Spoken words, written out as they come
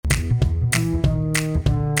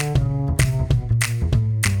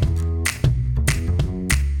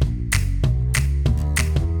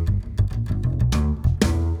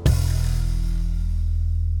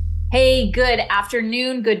Hey, good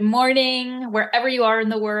afternoon, good morning, wherever you are in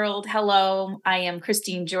the world. Hello, I am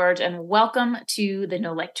Christine George, and welcome to the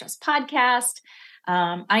Know Like Trust podcast.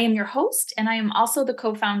 I am your host, and I am also the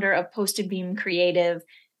co-founder of Post and Beam Creative.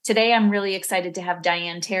 Today, I'm really excited to have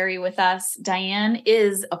Diane Terry with us. Diane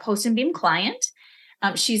is a Post and Beam client.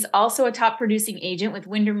 She's also a top producing agent with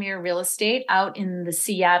Windermere Real Estate out in the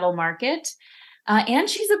Seattle market. And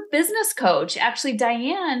she's a business coach. Actually,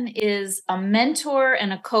 Diane is a mentor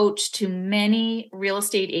and a coach to many real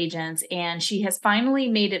estate agents, and she has finally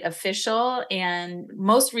made it official and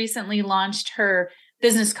most recently launched her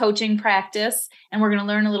business coaching practice. And we're going to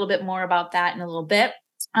learn a little bit more about that in a little bit.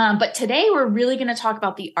 But today, we're really going to talk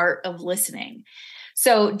about the art of listening.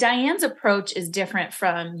 So Diane's approach is different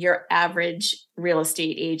from your average real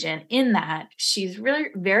estate agent in that she's really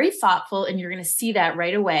very thoughtful, and you're going to see that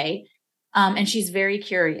right away. And she's very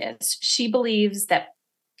curious. She believes that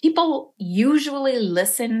people usually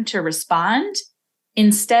listen to respond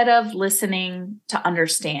instead of listening to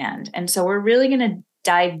understand. And so we're really going to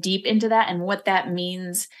dive deep into that and what that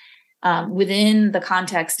means within the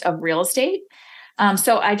context of real estate.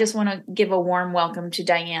 So I just want to give a warm welcome to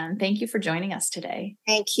Diane. Thank you for joining us today.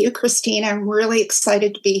 Thank you, Christine. I'm really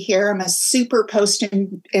excited to be here. I'm a super Post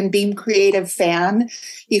and Beam Creative fan.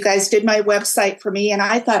 You guys did my website for me, and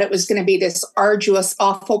I thought it was going to be this arduous,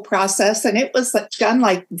 awful process, and it was done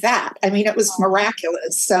like that. I mean, it was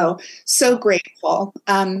miraculous. So grateful.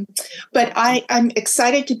 But I'm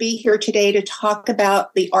excited to be here today to talk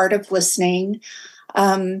about the art of listening.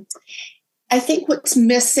 I think what's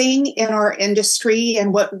missing in our industry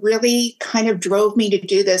and what really kind of drove me to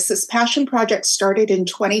do this passion project started in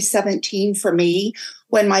 2017 for me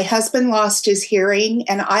when my husband lost his hearing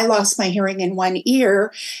and I lost my hearing in one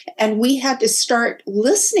ear, and we had to start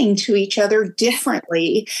listening to each other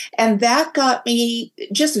differently. And that got me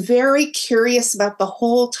just very curious about the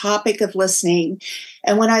whole topic of listening.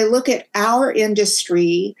 And when I look at our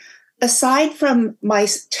industry, aside from my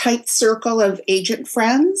tight circle of agent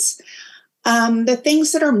friends, the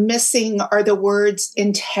things that are missing are the words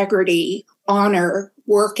integrity, honor,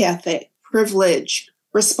 work ethic, privilege,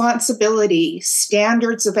 responsibility,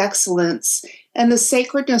 standards of excellence, and the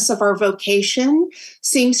sacredness of our vocation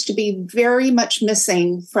seems to be very much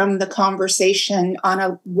missing from the conversation on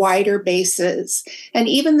a wider basis. And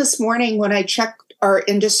even this morning when I checked our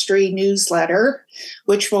industry newsletter,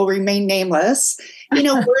 which will remain nameless,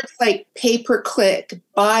 words like pay-per-click,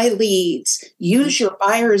 buy leads, use your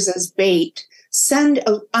buyers as bait, send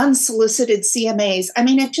unsolicited CMAs. I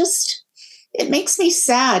mean, it makes me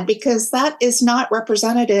sad because that is not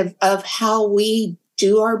representative of how we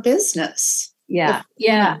do our business. Yeah.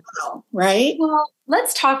 Right? Well,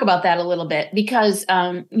 let's talk about that a little bit because,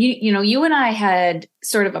 you and I had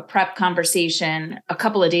sort of a prep conversation a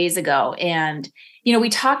couple of days ago, and, we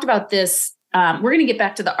talked about this. We're going to get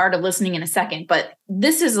back to the art of listening in a second, but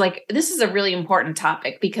this is a really important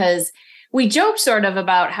topic because we joked sort of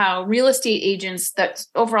about how real estate agents, that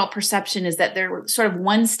overall perception is that they're sort of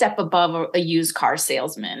one step above a used car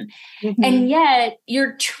salesman. Mm-hmm. And yet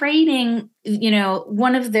you're trading,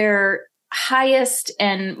 one of their highest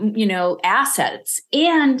and, assets.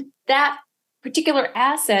 And that particular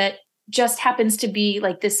asset just happens to be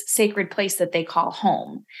like this sacred place that they call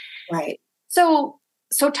home. Right. So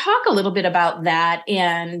talk a little bit about that.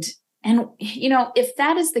 And if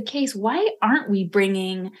that is the case, why aren't we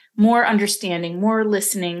bringing more understanding, more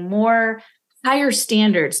listening, more higher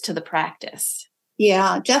standards to the practice?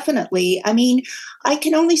 Yeah, definitely. I mean, I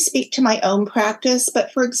can only speak to my own practice,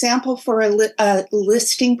 but for example, for a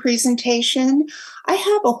listing presentation, I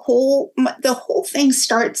have the whole thing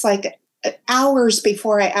starts like hours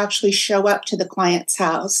before I actually show up to the client's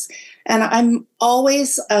house. And I'm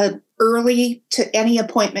always early to any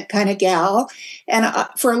appointment kind of gal. And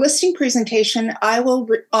for a listing presentation, I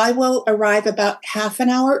will arrive about half an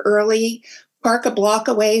hour early, park a block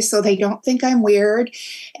away so they don't think I'm weird.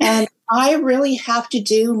 And I really have to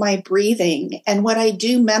do my breathing. And what I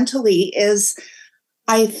do mentally is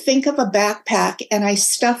I think of a backpack and I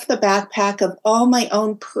stuff the backpack of all my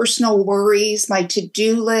own personal worries, my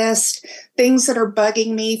to-do list, things that are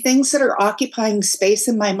bugging me, things that are occupying space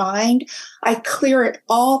in my mind. I clear it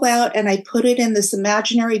all out and I put it in this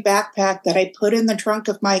imaginary backpack that I put in the trunk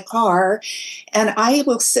of my car. And I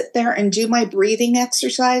will sit there and do my breathing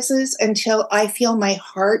exercises until I feel my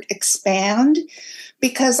heart expand,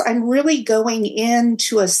 because I'm really going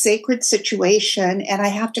into a sacred situation and I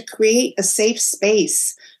have to create a safe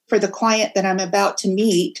space for the client that I'm about to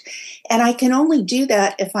meet. And I can only do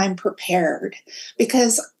that if I'm prepared,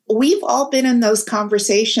 because we've all been in those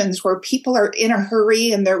conversations where people are in a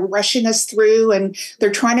hurry and they're rushing us through and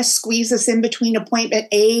they're trying to squeeze us in between appointment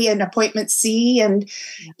A and appointment C. And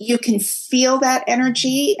you can feel that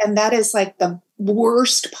energy. And that is like the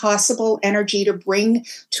worst possible energy to bring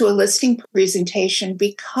to a listing presentation,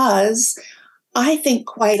 because I think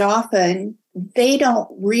quite often they don't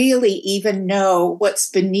really even know what's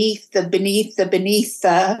beneath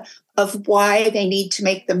the of why they need to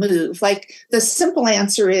make the move. Like, the simple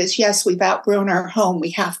answer is, yes, we've outgrown our home,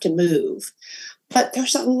 we have to move. But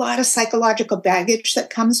there's a lot of psychological baggage that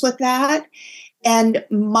comes with that. And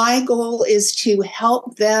my goal is to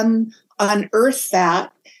help them unearth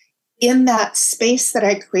that in that space that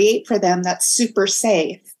I create for them that's super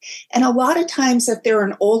safe. And a lot of times, if they're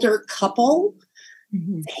an older couple,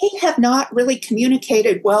 they have not really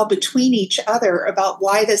communicated well between each other about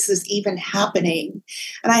why this is even happening.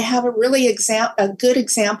 And I have a good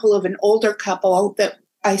example of an older couple that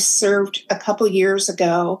I served a couple years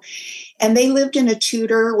ago. And they lived in a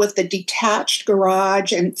Tudor with a detached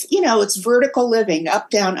garage. And, it's vertical living, up,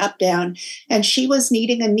 down, up, down. And she was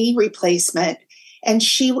needing a knee replacement. And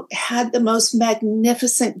she had the most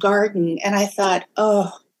magnificent garden. And I thought,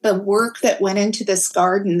 oh, the work that went into this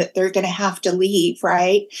garden that they're going to have to leave,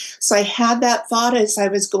 right? So I had that thought as I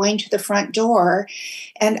was going to the front door,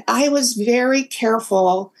 and I was very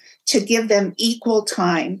careful to give them equal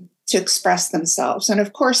time to express themselves. And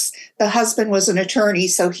of course, the husband was an attorney,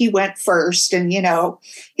 so he went first, and,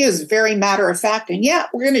 he was very matter of fact, and yeah,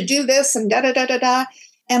 we're going to do this and da, da, da, da, da.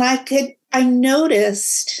 And I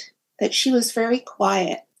noticed that she was very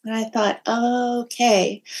quiet. And I thought,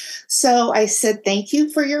 okay. So I said, thank you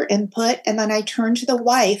for your input. And then I turned to the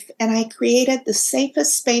wife and I created the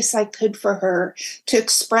safest space I could for her to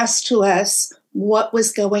express to us what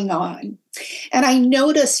was going on. And I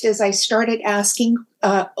noticed as I started asking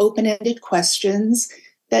open-ended questions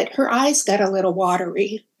that her eyes got a little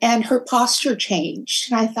watery and her posture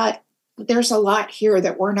changed. And I thought, there's a lot here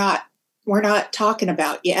that we're not talking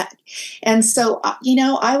about yet. And so,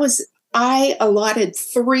 I allotted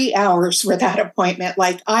 3 hours for that appointment.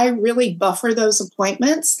 Like, I really buffer those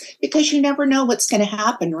appointments because you never know what's going to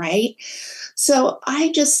happen, right? So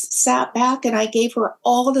I just sat back and I gave her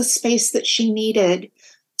all the space that she needed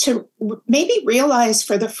to maybe realize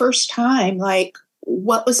for the first time, like,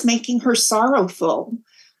 what was making her sorrowful.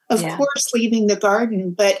 Of course, leaving the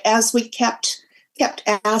garden. But as we kept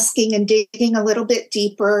asking and digging a little bit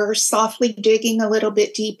deeper, softly digging a little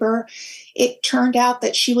bit deeper, it turned out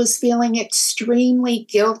that she was feeling extremely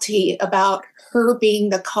guilty about her being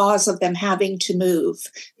the cause of them having to move,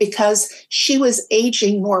 because she was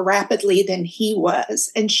aging more rapidly than he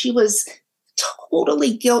was. And she was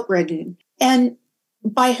totally guilt-ridden. And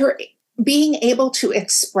by her being able to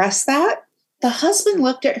express that, the husband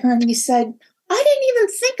looked at her and he said, I didn't even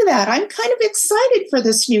think of that. I'm kind of excited for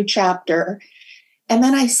this new chapter. And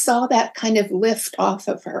then I saw that kind of lift off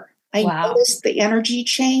of her. I noticed the energy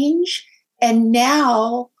change. And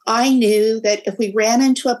now I knew that if we ran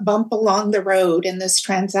into a bump along the road in this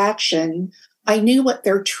transaction, I knew what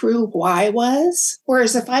their true why was.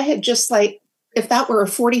 Whereas if I had if that were a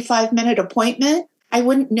 45-minute appointment, I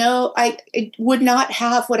wouldn't know, I would not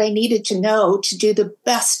have what I needed to know to do the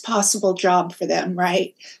best possible job for them,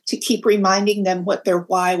 right? To keep reminding them what their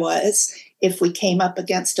why was if we came up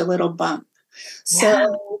against a little bump.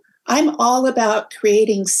 So I'm all about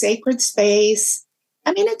creating sacred space.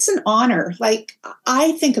 I mean, it's an honor. Like,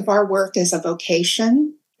 I think of our work as a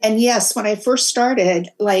vocation. And yes, when I first started,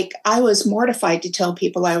 I was mortified to tell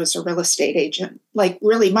people I was a real estate agent. Like,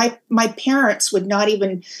 really, my parents would not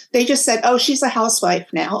even, they just said, oh, she's a housewife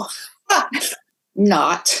now.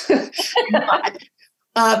 Not.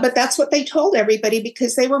 But that's what they told everybody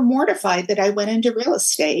because they were mortified that I went into real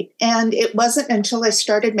estate. And it wasn't until I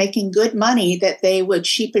started making good money that they would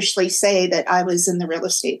sheepishly say that I was in the real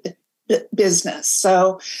estate business.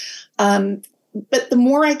 So, but the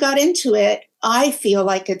more I got into it, I feel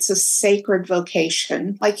like it's a sacred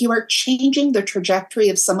vocation. Like, you are changing the trajectory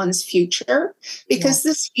of someone's future because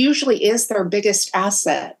this usually is their biggest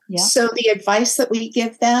asset. Yeah. So the advice that we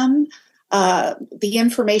give them, the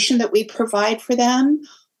information that we provide for them,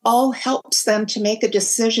 all helps them to make a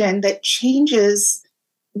decision that changes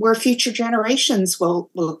where future generations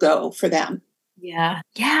will go for them. Yeah.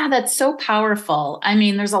 Yeah, that's so powerful. I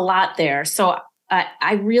mean, there's a lot there. So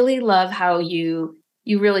I really love how you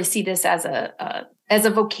really see this as a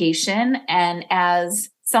vocation and as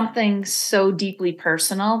something so deeply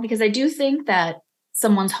personal, because I do think that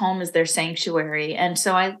someone's home is their sanctuary. And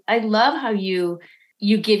so I love how you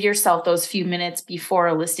you give yourself those few minutes before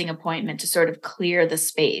a listing appointment to sort of clear the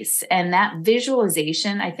space. And that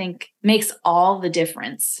visualization, I think, makes all the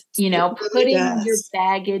difference. You know, really putting your does.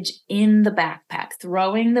 baggage in the backpack,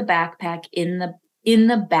 throwing the backpack in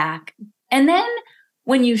the back. And then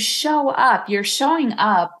when you show up, you're showing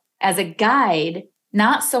up as a guide,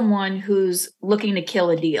 not someone who's looking to kill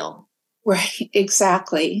a deal. Right,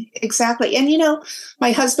 exactly. Exactly. And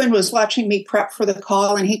my husband was watching me prep for the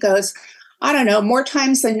call and he goes, I don't know, more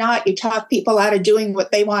times than not, you talk people out of doing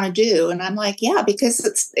what they want to do. And I'm like, yeah,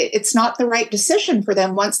 because it's not the right decision for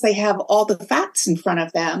them once they have all the facts in front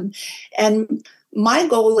of them. And my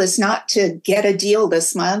goal is not to get a deal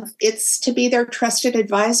this month. It's to be their trusted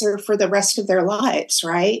advisor for the rest of their lives,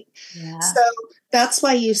 right? Yeah. So that's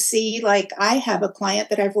why you see, like, I have a client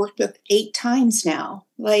that I've worked with 8 times now.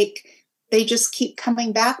 Like, they just keep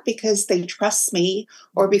coming back because they trust me.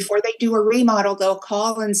 Or before they do a remodel, they'll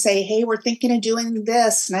call and say, hey, we're thinking of doing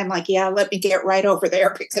this. And I'm like, yeah, let me get right over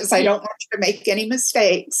there because I don't want you to make any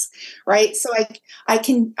mistakes. Right. So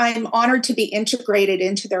I'm honored to be integrated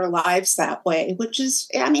into their lives that way, which is,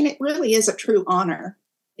 I mean, it really is a true honor.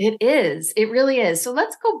 It is. It really is. So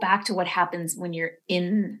let's go back to what happens when you're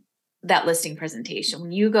in that listing presentation.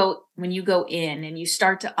 When you go in and you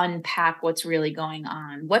start to unpack what's really going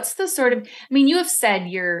on. What's the sort of, I mean, you have said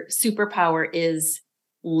your superpower is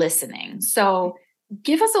listening. So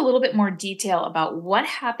give us a little bit more detail about what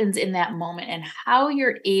happens in that moment and how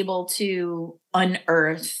you're able to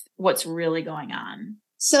unearth what's really going on.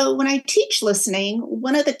 So when I teach listening,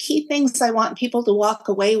 one of the key things I want people to walk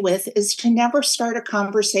away with is to never start a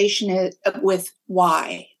conversation with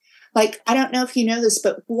why. Like, I don't know if you know this,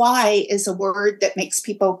 but why is a word that makes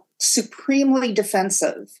people supremely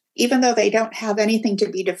defensive, even though they don't have anything to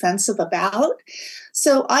be defensive about.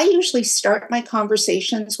 So I usually start my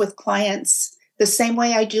conversations with clients the same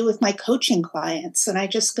way I do with my coaching clients. And I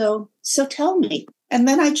just go, so tell me. And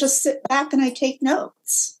then I just sit back and I take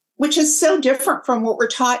notes, which is so different from what we're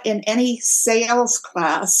taught in any sales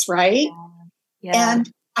class, right? Yeah. And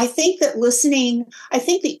I think that I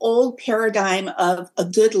think the old paradigm of a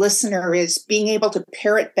good listener is being able to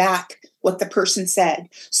parrot back what the person said.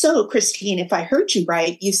 So, Christine, if I heard you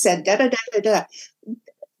right, you said da da da da da.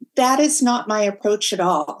 That is not my approach at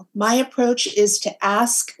all. My approach is to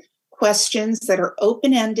ask questions that are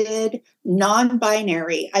open-ended,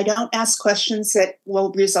 non-binary. I don't ask questions that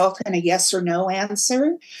will result in a yes or no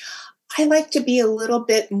answer. I like to be a little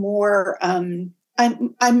bit more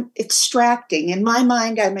I'm extracting, in my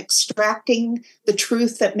mind, I'm extracting the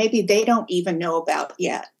truth that maybe they don't even know about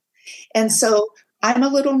yet. And so I'm a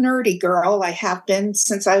little nerdy girl. I have been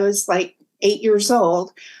since I was like 8 years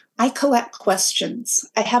old. I collect questions.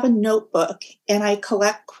 I have a notebook and I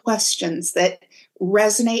collect questions that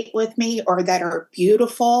resonate with me or that are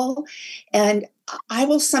beautiful. And I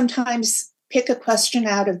will sometimes pick a question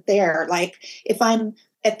out of there. Like if I'm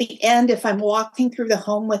at the end, if I'm walking through the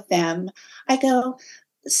home with them, I go,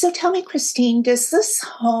 so tell me, Christine, does this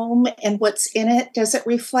home and what's in it, does it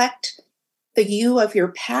reflect the you of your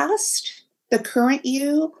past, the current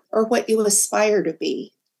you, or what you aspire to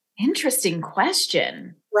be? Interesting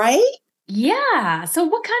question. Right? Yeah. So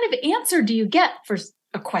what kind of answer do you get for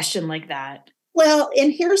a question like that? Well,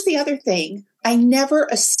 and here's the other thing. I never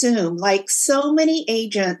assume, like so many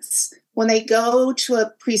agents, when they go to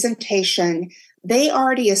a presentation, they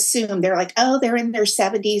already assume they're like, oh, they're in their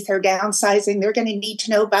 70s, they're downsizing, they're going to need to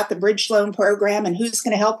know about the bridge loan program and who's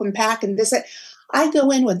going to help them pack and this. I go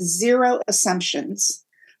in with zero assumptions.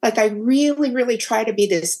 Like I really, really try to be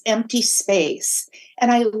this empty space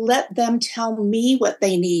and I let them tell me what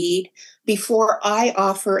they need before I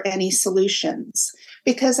offer any solutions.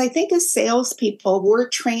 Because I think as salespeople, we're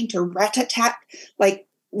trained to rat-a-tat, like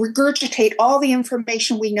regurgitate all the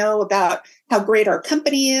information we know about how great our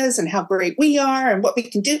company is and how great we are and what we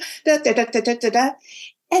can do. Da, da, da, da, da, da, da.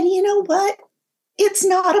 And you know what? It's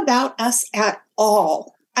not about us at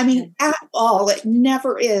all. I mean, at all. It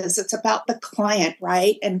never is. It's about the client,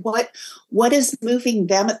 right? And what is moving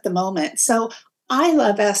them at the moment. So I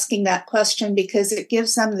love asking that question because it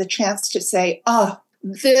gives them the chance to say, oh,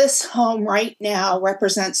 this home right now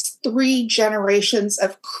represents 3 generations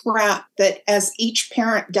of crap that as each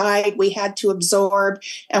parent died, we had to absorb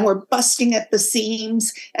and we're busting at the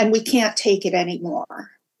seams and we can't take it anymore.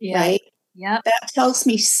 Yeah. Right? Yep. That tells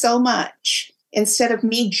me so much. Instead of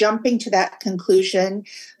me jumping to that conclusion,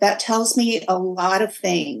 that tells me a lot of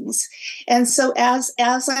things. And so as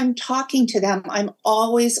I'm talking to them, I'm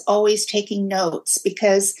always taking notes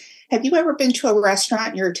because have you ever been to a restaurant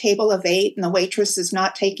and you're a table of 8 and the waitress is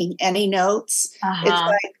not taking any notes? Uh-huh. It's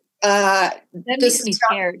like, that makes me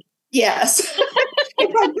scared. Yes.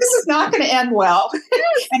 thought, this is not going to end well.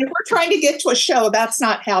 And if we're trying to get to a show, that's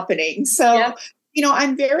not happening. So, Yep.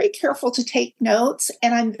 I'm very careful to take notes,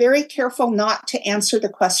 and I'm very careful not to answer the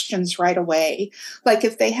questions right away. Like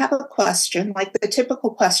if they have a question, like the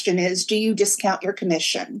typical question is, do you discount your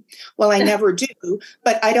commission? Well, I never do,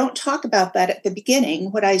 but I don't talk about that at the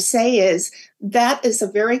beginning. What I say is, that is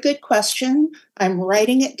a very good question. I'm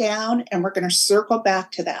writing it down, and we're going to circle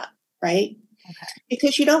back to that, right? Okay.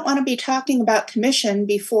 Because you don't want to be talking about commission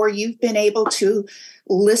before you've been able to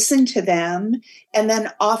listen to them and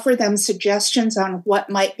then offer them suggestions on what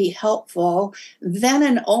might be helpful. Then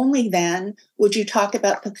and only then would you talk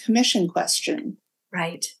about the commission question.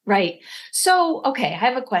 Right, right. So, okay, I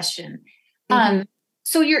have a question. Mm-hmm.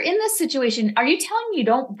 So you're in this situation. Are you telling me you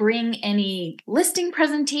don't bring any listing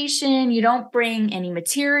presentation? You don't bring any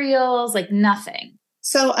materials, like nothing?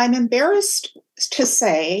 So I'm embarrassed to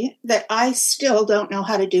say that I still don't know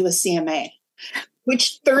how to do a CMA,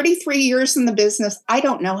 which 33 years in the business, I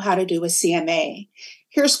don't know how to do a CMA.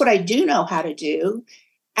 Here's what I do know how to do.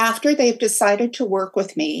 After they've decided to work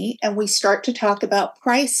with me and we start to talk about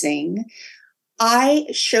pricing, I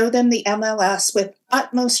show them the MLS with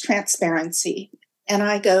utmost transparency. And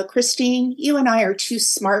I go, Christine, you and I are two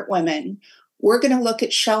smart women. We're going to look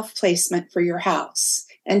at shelf placement for your house.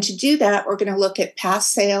 And to do that, we're going to look at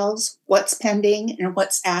past sales, what's pending, and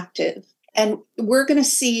what's active. And we're going to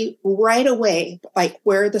see right away, like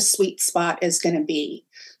where the sweet spot is going to be.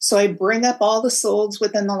 So I bring up all the solds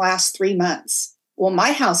within the last 3 months. Well,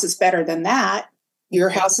 my house is better than that. Your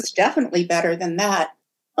house is definitely better than that.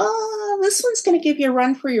 Oh, this one's going to give you a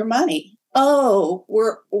run for your money. Oh,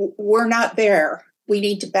 we're not there. We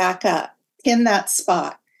need to back up, pin that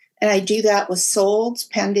spot. And I do that with solds,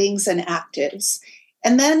 pendings, and actives.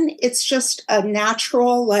 And then it's just a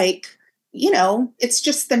natural, it's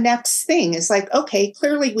just the next thing. It's like, okay,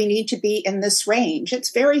 clearly we need to be in this range. It's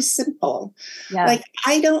very simple. Yeah. Like,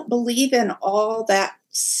 I don't believe in all that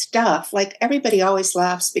stuff. Like, everybody always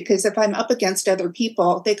laughs because if I'm up against other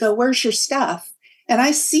people, they go, where's your stuff? And I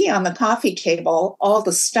see on the coffee table all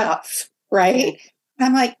the stuff, right? And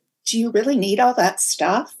I'm like, do you really need all that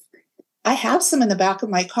stuff? I have some in the back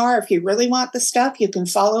of my car. If you really want the stuff, you can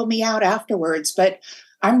follow me out afterwards, but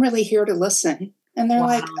I'm really here to listen. And they're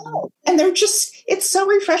like, oh, and it's so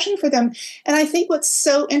refreshing for them. And I think what's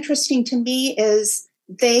so interesting to me is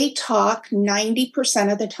they talk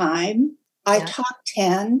 90% of the time. I talk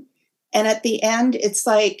 10. And at the end, it's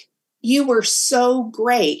like, you were so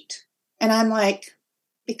great. And I'm like,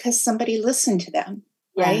 because somebody listened to them,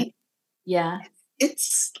 right? Yeah.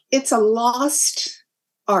 It's a lost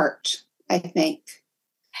art, I think.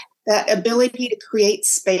 That ability to create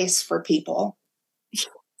space for people.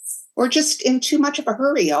 Or just in too much of a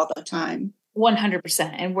hurry all the time.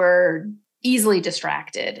 100%. And we're easily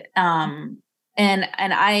distracted. And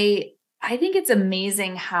I think it's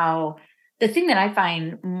amazing how the thing that I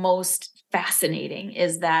find most fascinating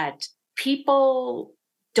is that people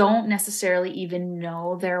don't necessarily even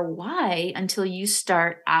know their why until you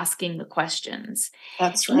start asking the questions.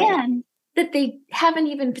 That's right. And that they haven't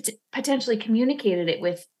even potentially communicated it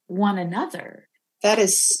with one another. That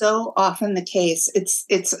is so often the case. It's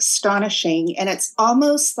astonishing. And it's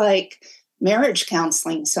almost like marriage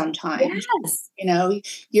counseling sometimes.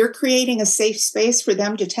 Yes. You're creating a safe space for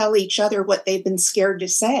them to tell each other what they've been scared to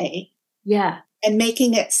say. Yeah. And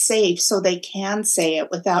making it safe so they can say it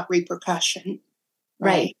without repercussion.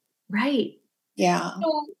 Right. Yeah.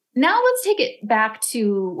 So now let's take it back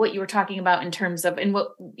to what you were talking about in terms of, and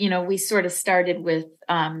what, we sort of started with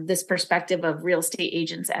this perspective of real estate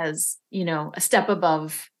agents as, a step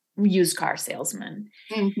above used car salesmen.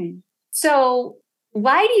 Mm-hmm. So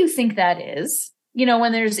why do you think that is?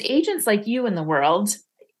 When there's agents like you in the world,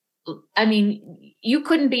 I mean, you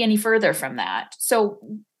couldn't be any further from that. So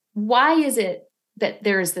why is it that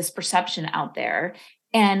there is this perception out there,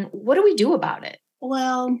 and what do we do about it?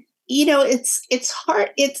 Well, it's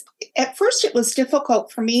hard. At first it was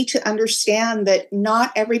difficult for me to understand that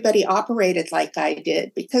not everybody operated like I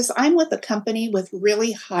did, because I'm with a company with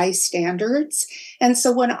really high standards. And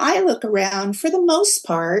so when I look around, for the most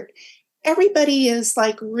part, everybody is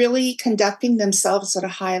like really conducting themselves at a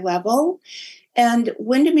high level. And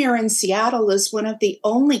Windermere in Seattle is one of the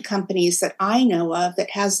only companies that I know of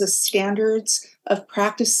that has the Standards of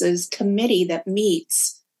Practices Committee that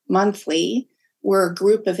meets monthly. We're a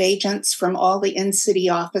group of agents from all the in-city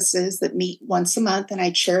offices that meet once a month, and I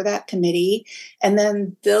chair that committee. And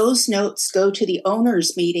then those notes go to the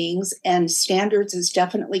owners' meetings, and standards is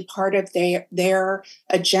definitely part of their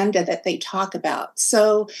agenda that they talk about.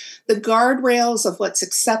 So the guardrails of what's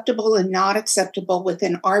acceptable and not acceptable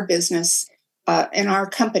within our business in our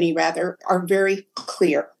company rather, are very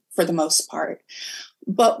clear for the most part.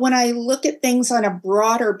 But when I look at things on a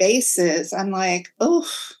broader basis, I'm like, oh,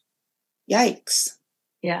 yikes.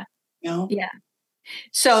 Yeah. You know? Yeah.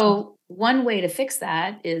 So one way to fix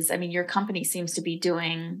that is, I mean, your company seems to be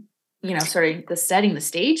doing, sort of setting the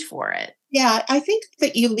stage for it. Yeah, I think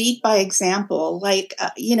that you lead by example. Like,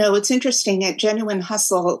 it's interesting at Genuine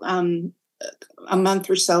Hustle a month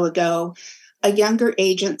or so ago, a younger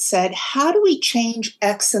agent said, how do we change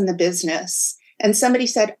X in the business? And somebody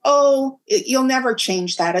said, oh, you'll never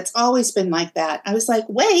change that. It's always been like that. I was like,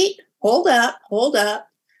 wait, hold up, hold up.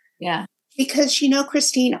 Yeah. Because,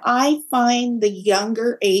 Christine, I find the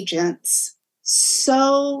younger agents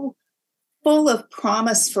so full of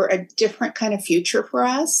promise for a different kind of future for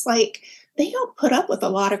us. Like, they don't put up with a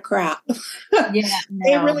lot of crap. Yeah.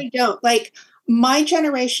 They No. really don't. Like, my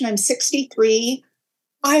generation, I'm 63.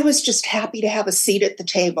 I was just happy to have a seat at the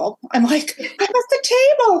table. I'm like, I'm at the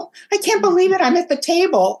table. I can't believe it. I'm at the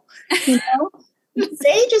table.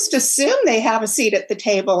 They just assume they have a seat at the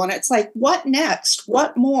table. And it's like, what next?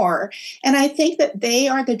 What more? And I think that they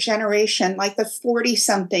are the generation, like the 40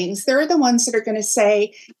 somethings, they're the ones that are going to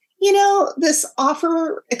say, this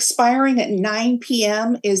offer expiring at 9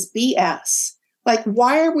 p.m. is BS. Like,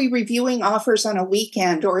 why are we reviewing offers on a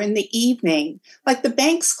weekend or in the evening? Like, the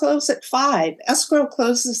banks close at 5, escrow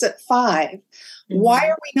closes at 5. Mm-hmm. Why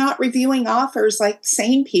are we not reviewing offers like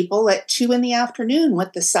sane people at 2 in the afternoon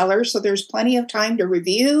with the seller so there's plenty of time to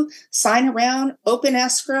review, sign around, open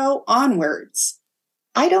escrow, onwards?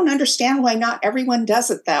 I don't understand why not everyone does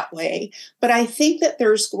it that way, but I think that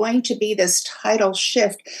there's going to be this tidal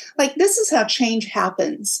shift. Like, this is how change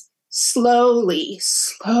happens. Slowly,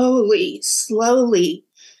 slowly, slowly,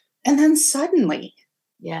 and then suddenly.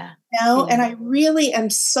 Yeah. Yeah. And I really am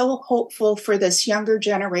so hopeful for this younger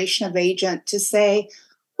generation of agent to say,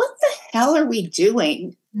 what the hell are we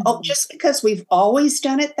doing? Mm-hmm. Oh, just because we've always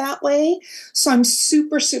done it that way. So I'm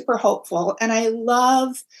super, super hopeful. And I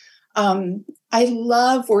love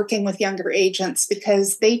working with younger agents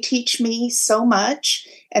because they teach me so much,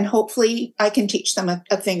 and hopefully I can teach them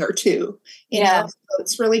a thing or two. You know, so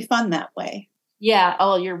it's really fun that way. Yeah.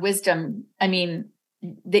 Oh, your wisdom. I mean,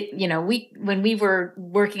 when we were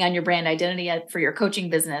working on your brand identity for your coaching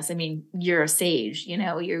business, I mean, you're a sage.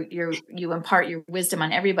 You impart your wisdom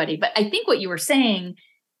on everybody. But I think what you were saying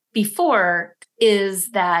before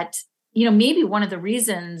is that, maybe one of the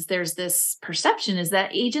reasons there's this perception is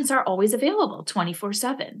that agents are always available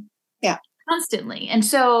 24/7. Yeah. Constantly. And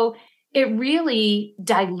so it really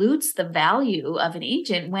dilutes the value of an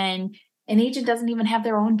agent when an agent doesn't even have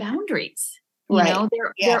their own boundaries. Right.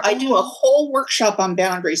 I do a whole workshop on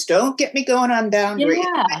boundaries. Don't get me going on boundaries.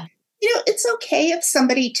 Yeah. It's okay if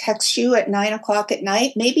somebody texts you at 9 o'clock at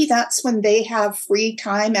night. Maybe that's when they have free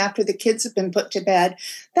time after the kids have been put to bed.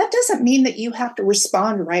 That doesn't mean that you have to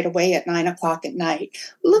respond right away at 9 o'clock at night.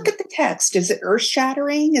 Look at the text. Is it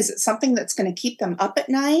earth-shattering? Is it something that's going to keep them up at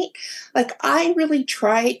night? Like, I really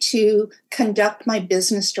try to conduct my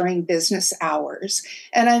business during business hours.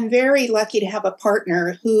 And I'm very lucky to have a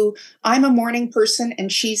partner who, I'm a morning person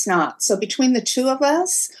and she's not. So between the two of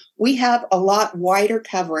us, we have a lot wider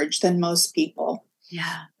coverage than most people.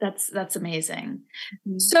 Yeah, that's amazing.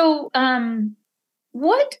 Mm-hmm. So,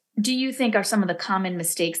 what do you think are some of the common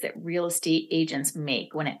mistakes that real estate agents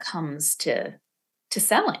make when it comes to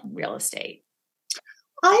selling real estate?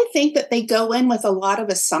 I think that they go in with a lot of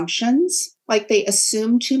assumptions, like they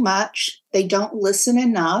assume too much, they don't listen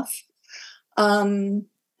enough.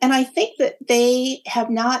 And I think that they have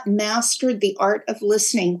not mastered the art of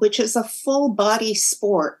listening, which is a full body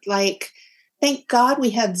sport. Like, thank God we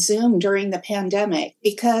had Zoom during the pandemic,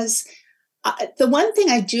 because the one thing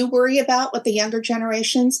I do worry about with the younger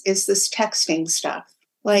generations is this texting stuff.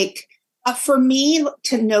 Like, for me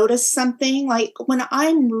to notice something, like when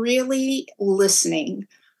I'm really listening,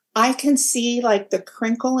 I can see like the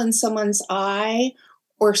crinkle in someone's eye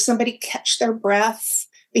or somebody catch their breath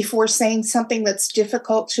before saying something that's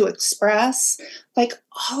difficult to express. Like,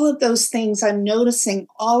 all of those things, I'm noticing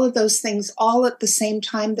all of those things all at the same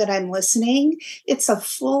time that I'm listening. It's a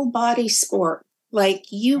full body sport. Like,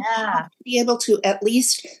 you have to be able to at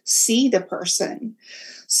least see the person.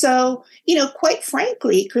 So, quite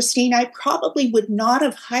frankly, Christine, I probably would not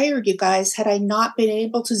have hired you guys had I not been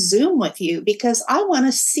able to Zoom with you, because I want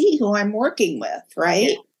to see who I'm working with,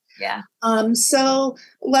 right? Yeah. So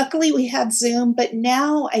luckily we had Zoom, but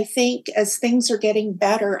now I think as things are getting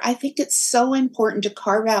better, I think it's so important to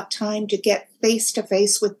carve out time to get face to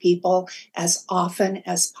face with people as often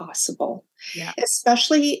as possible. Yeah.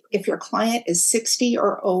 Especially if your client is 60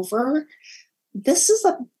 or over. This is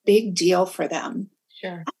a big deal for them.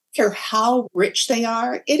 Sure. care how rich they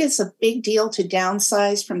are, it is a big deal to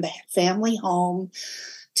downsize from the family home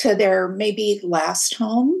to their maybe last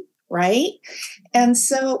home, right? And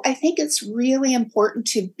so I think it's really important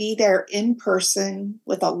to be there in person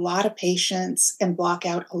with a lot of patience and block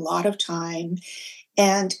out a lot of time.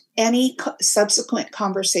 And any subsequent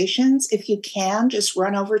conversations, if you can, just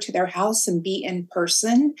run over to their house and be in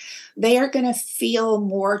person. They are going to feel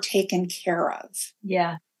more taken care of.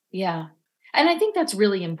 Yeah. Yeah. And I think that's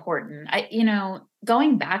really important.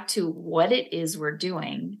 Going back to what it is we're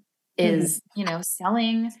doing is,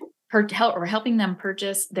 selling or helping them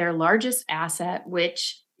purchase their largest asset,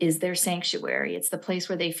 which is their sanctuary. It's the place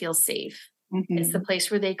where they feel safe. Mm-hmm. It's the place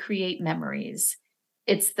where they create memories.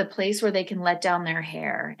 It's the place where they can let down their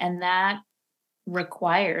hair. And that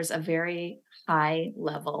requires a very high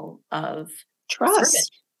level of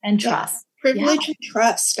trust and trust. Privilege and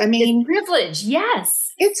trust. I mean, it's privilege.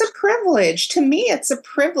 Yes. It's a privilege. To me, it's a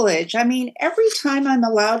privilege. I mean, every time I'm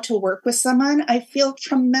allowed to work with someone, I feel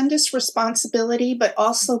tremendous responsibility, but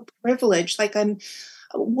also privilege.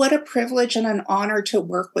 What a privilege and an honor to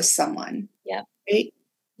work with someone. Yeah. Right?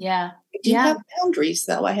 Yeah. I do have boundaries,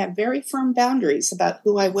 though. I have very firm boundaries about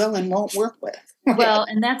who I will and won't work with. Well,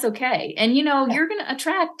 and that's okay. And, you're going to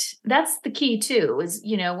attract, that's the key too, is,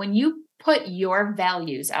 when you put your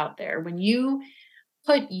values out there, when you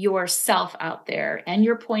put yourself out there and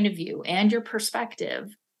your point of view and your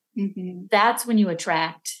perspective, mm-hmm. that's when you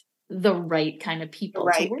attract the right kind of people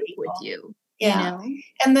to work with you. Yeah.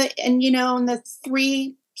 In the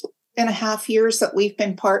 3.5 years that we've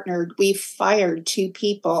been partnered, we've fired 2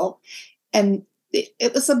 people, and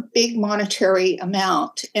it was a big monetary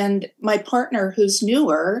amount. And my partner, who's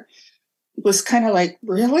newer, was kind of like,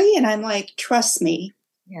 really? And I'm like, trust me,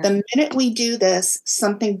 the minute we do this,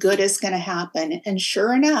 something good is going to happen. And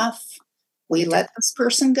sure enough, we let this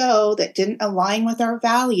person go that didn't align with our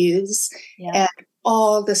values, and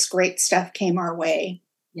all this great stuff came our way.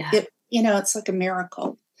 Yeah. It's like a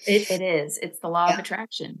miracle. It is. It's the law of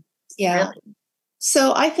attraction. Yeah. Really.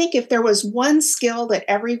 So I think if there was one skill that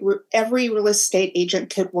every real estate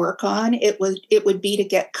agent could work on, it would be to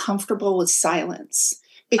get comfortable with silence.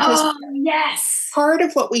 Because part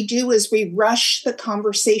of what we do is we rush the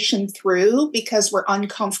conversation through because we're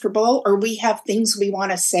uncomfortable or we have things we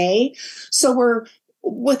want to say. So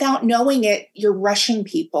without knowing it, you're rushing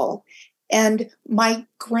people. And my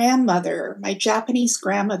Japanese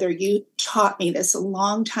grandmother, you taught me this a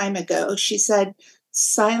long time ago. She said,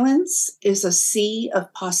 silence is a sea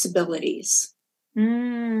of possibilities.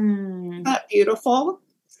 Isn't that beautiful?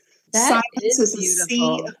 Silence is a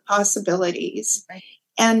sea of possibilities. Right.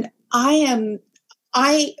 And when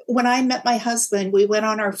I met my husband, we went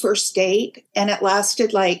on our first date and it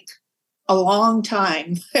lasted like a long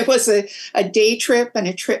time. It was a day trip and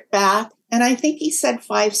a trip back. And I think he said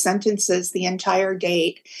 5 sentences the entire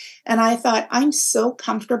date. And I thought, I'm so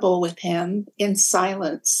comfortable with him in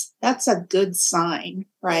silence. That's a good sign,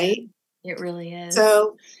 right? It really is.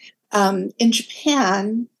 So in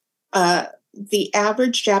Japan, the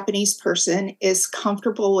average Japanese person is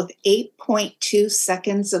comfortable with 8.2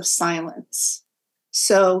 seconds of silence.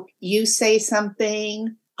 So you say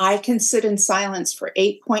something, I can sit in silence for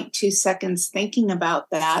 8.2 seconds thinking about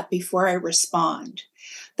that before I respond.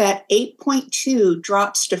 That 8.2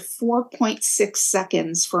 drops to 4.6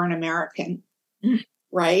 seconds for an American,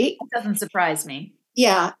 right? That doesn't surprise me.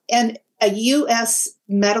 Yeah. And a U.S.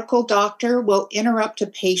 medical doctor will interrupt a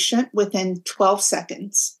patient within 12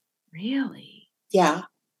 seconds. Really? Yeah.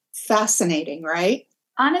 Fascinating, right?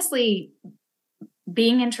 Honestly,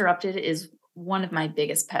 being interrupted is one of my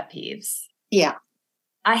biggest pet peeves. Yeah.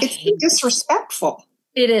 It's disrespectful.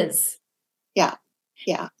 It is. Yeah.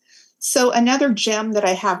 Yeah. So another gem that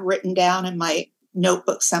I have written down in my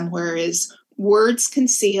notebook somewhere is words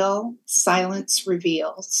conceal, silence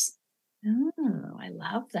reveals. Oh, I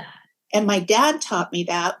love that. And my dad taught me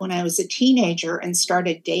that when I was a teenager and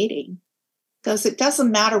started dating. Because it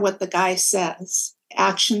doesn't matter what the guy says.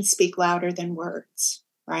 Actions speak louder than words,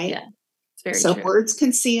 right? Yeah, it's very true. Words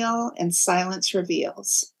conceal and silence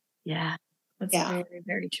reveals. Yeah, that's very,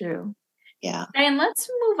 very true. Yeah. And let's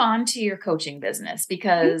move on to your coaching business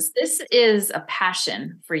because this is a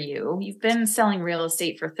passion for you. You've been selling real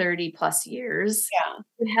estate for 30 plus years. Yeah.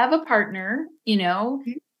 You have a partner,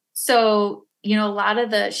 so,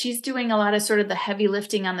 she's doing a lot of sort of the heavy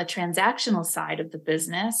lifting on the transactional side of the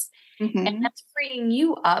business. Mm-hmm. And that's freeing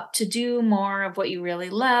you up to do more of what you really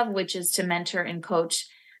love, which is to mentor and coach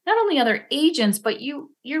not only other agents, but you're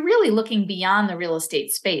really looking beyond the real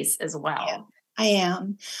estate space as well. Yeah, I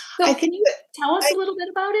am. So can you tell us a little bit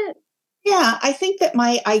about it? Yeah, I think that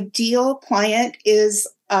my ideal client is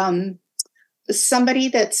somebody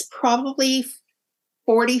that's probably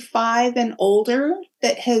 45 and older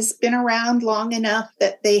that has been around long enough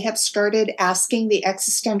that they have started asking the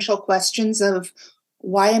existential questions of,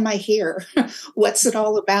 why am I here? What's it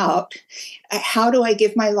all about? How do I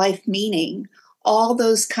give my life meaning? All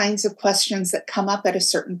those kinds of questions that come up at a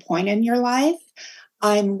certain point in your life.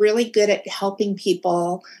 I'm really good at helping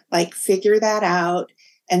people like figure that out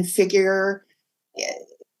and figure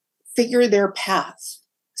their path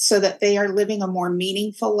so that they are living a more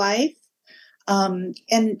meaningful life. And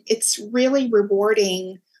it's really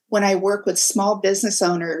rewarding when I work with small business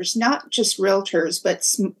owners, not just realtors, but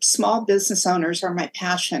small business owners are my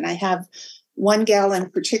passion. I have one gal in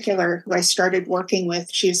particular who I started working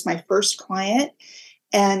with. She was my first client,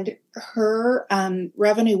 and her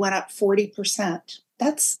revenue went up 40%.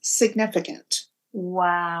 That's significant.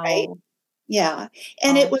 Wow. Right? Yeah.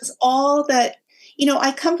 And it was all that,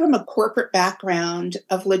 I come from a corporate background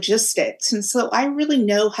of logistics. And so I really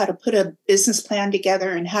know how to put a business plan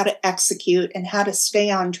together and how to execute and how to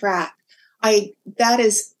stay on track. That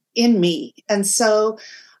is in me. And so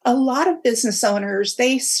a lot of business owners,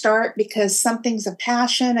 they start because something's a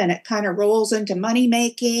passion and it kind of rolls into money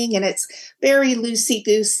making and it's very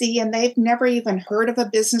loosey-goosey and they've never even heard of a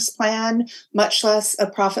business plan, much less a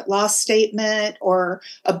profit loss statement or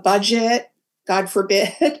a budget. God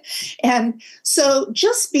forbid. And so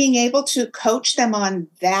just being able to coach them on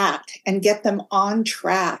that and get them on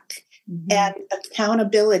track and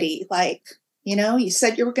accountability, like, you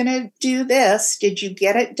said you were going to do this. Did you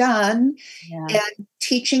get it done? Yeah. And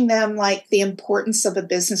teaching them like the importance of a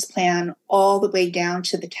business plan all the way down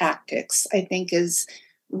to the tactics, I think is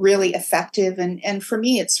really effective. And for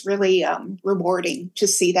me, it's really rewarding to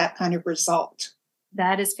see that kind of result.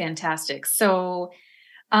 That is fantastic. So,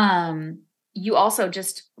 you also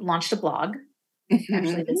just launched a blog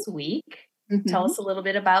actually this week. Tell us a little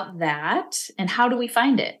bit about that and how do we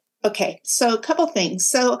find it? Okay, so a couple things.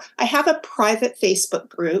 So I have a private Facebook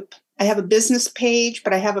group. I have a business page,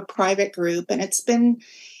 but I have a private group, and it's been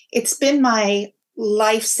my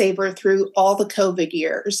lifesaver through all the COVID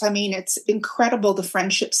years. I mean, it's incredible the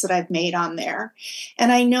friendships that I've made on there.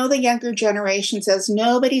 And I know the younger generation says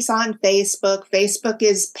nobody's on Facebook. Facebook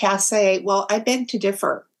is passé. Well, I beg to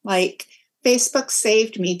differ. Like, Facebook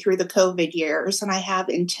saved me through the COVID years, and I have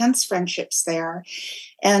intense friendships there.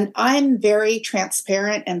 And I'm very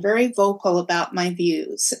transparent and very vocal about my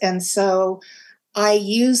views. And so I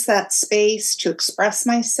use that space to express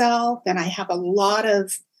myself. And I have a lot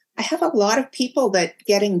of people that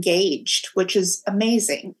get engaged, which is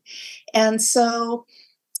amazing. And so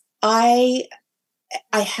I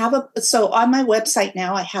so on my website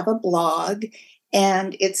now, I have a blog,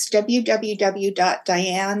 and it's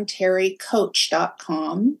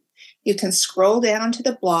www.dianeterrycoach.com. You can scroll down to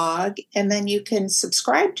the blog, and then you can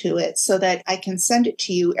subscribe to it so that I can send it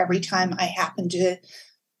to you every time I happen to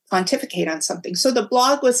pontificate on something. So the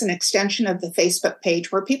blog was an extension of the Facebook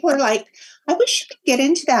page where people are like, I wish you could get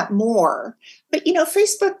into that more. But,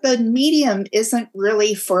 Facebook, the medium isn't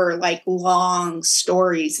really for like long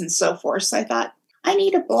stories and so forth. So I thought, I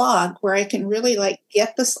need a blog where I can really like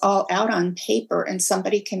get this all out on paper and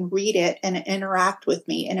somebody can read it and interact with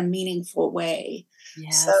me in a meaningful way.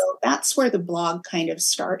 Yes. So that's where the blog kind of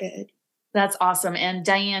started. That's awesome. And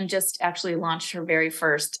Diane just actually launched her very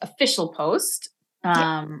first official post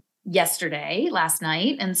last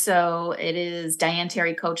night. And so it is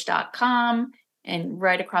dianeterrycoach.com. And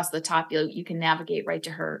right across the top, you can navigate right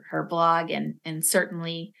to her blog and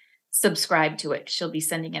certainly subscribe to it. She'll be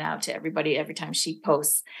sending it out to everybody every time she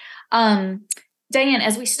posts. Diane,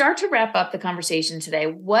 as we start to wrap up the conversation today,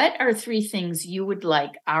 what are 3 things you would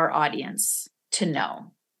like our audience to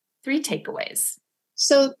know? 3 takeaways.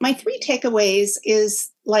 So my 3 takeaways is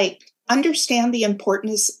like, understand the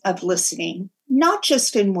importance of listening, not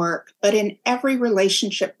just in work, but in every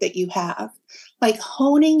relationship that you have. Like,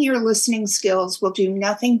 honing your listening skills will do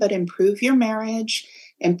nothing but improve your marriage,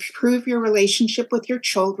 improve your relationship with your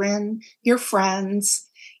children, your friends.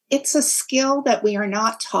 It's a skill that we are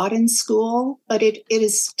not taught in school, but it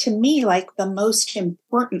is, to me, like the most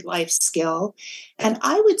important life skill. And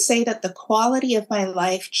I would say that the quality of my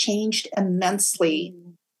life changed immensely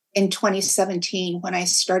in 2017 when I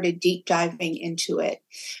started deep diving into it.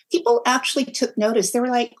 People actually took notice. They were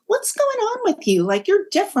like, what's going on with you? Like, you're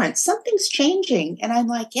different. Something's changing. And I'm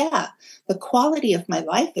like, yeah, the quality of my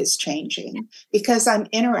life is changing because I'm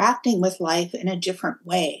interacting with life in a different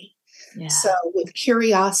way. Yeah. So with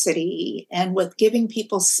curiosity and with giving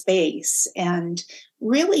people space and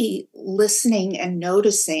really listening and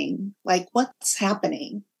noticing like what's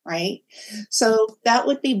happening, right? So that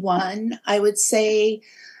would be one. I would say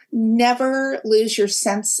never lose your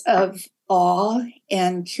sense of awe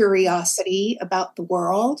and curiosity about the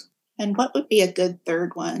world. And what would be a good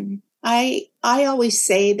third one? I always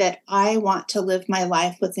say that I want to live my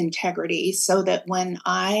life with integrity so that when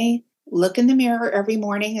I look in the mirror every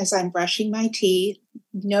morning as I'm brushing my teeth,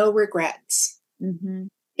 no regrets. Mm-hmm.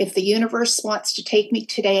 If the universe wants to take me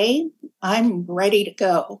today, I'm ready to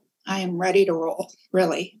go. I am ready to roll,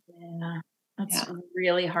 really. Yeah, that's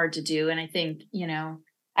really hard to do. And I think,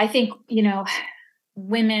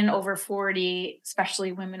 women over 40,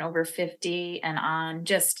 especially women over 50 and on,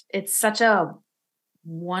 just, it's such a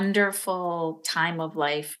wonderful time of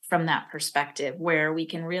life from that perspective where we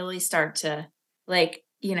can really start to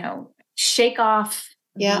shake off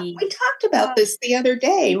Yeah, we talked about this the other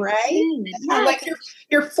day, right? Yeah. Like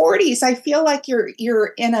your 40s, I feel like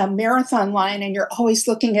you're in a marathon line and you're always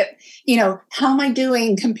looking at, how am I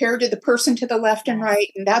doing compared to the person to the left and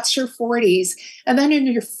right? And that's your 40s. And then in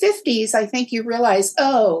your 50s, I think you realize,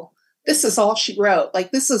 oh, this is all she wrote.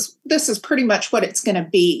 Like this is pretty much what it's going to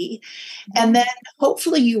be. And then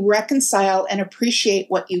hopefully you reconcile and appreciate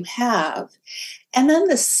what you have. And then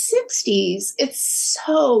the 60s, it's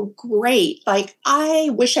so great. Like, I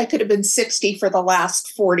wish I could have been 60 for the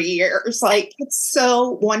last 40 years. Like, it's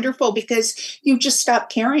so wonderful because you just stop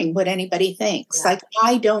caring what anybody thinks. Like,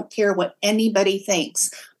 I don't care what anybody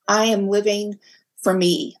thinks. I am living for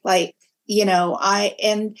me. Like,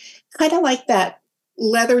 and kind of like that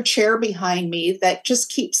leather chair behind me that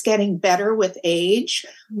just keeps getting better with age.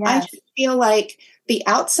 Yes. I feel like the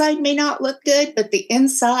outside may not look good, but the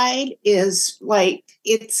inside is like,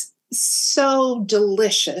 it's so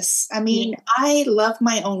delicious. I mean, I love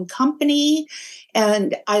my own company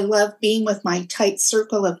and I love being with my tight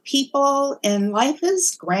circle of people, and life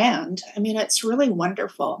is grand. I mean, it's really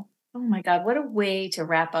wonderful. Oh my God, what a way to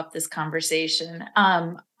wrap up this conversation.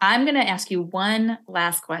 I'm going to ask you one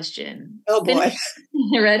last question. Oh boy.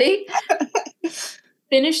 You ready?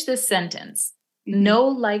 Finish this sentence. Mm-hmm. Know,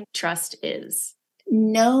 like, trust is.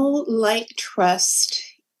 Know, like, trust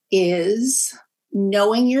is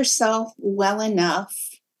knowing yourself well enough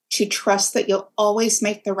to trust that you'll always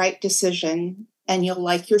make the right decision and you'll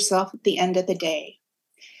like yourself at the end of the day.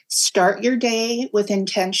 Start your day with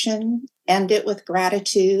intention, end it with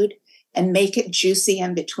gratitude, and make it juicy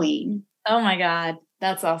in between. Oh my God,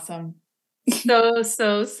 that's awesome.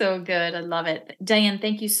 So good. I love it. Diane,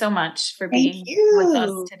 thank you so much for being with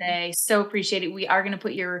us today. So appreciate it. We are going to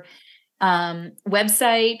put your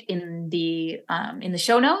website in the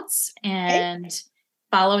show notes, and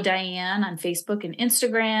follow Diane on Facebook and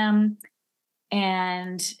Instagram.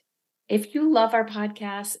 And if you love our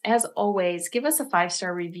podcast, as always, give us a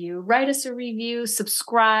 5-star review, write us a review,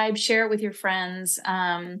 subscribe, share it with your friends,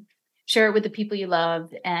 share it with the people you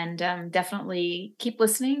love, and definitely keep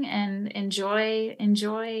listening and enjoy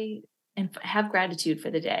and have gratitude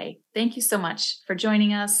for the day. Thank you so much for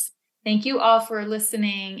joining us. Thank you all for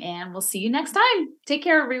listening, and we'll see you next time. Take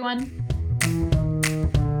care, everyone.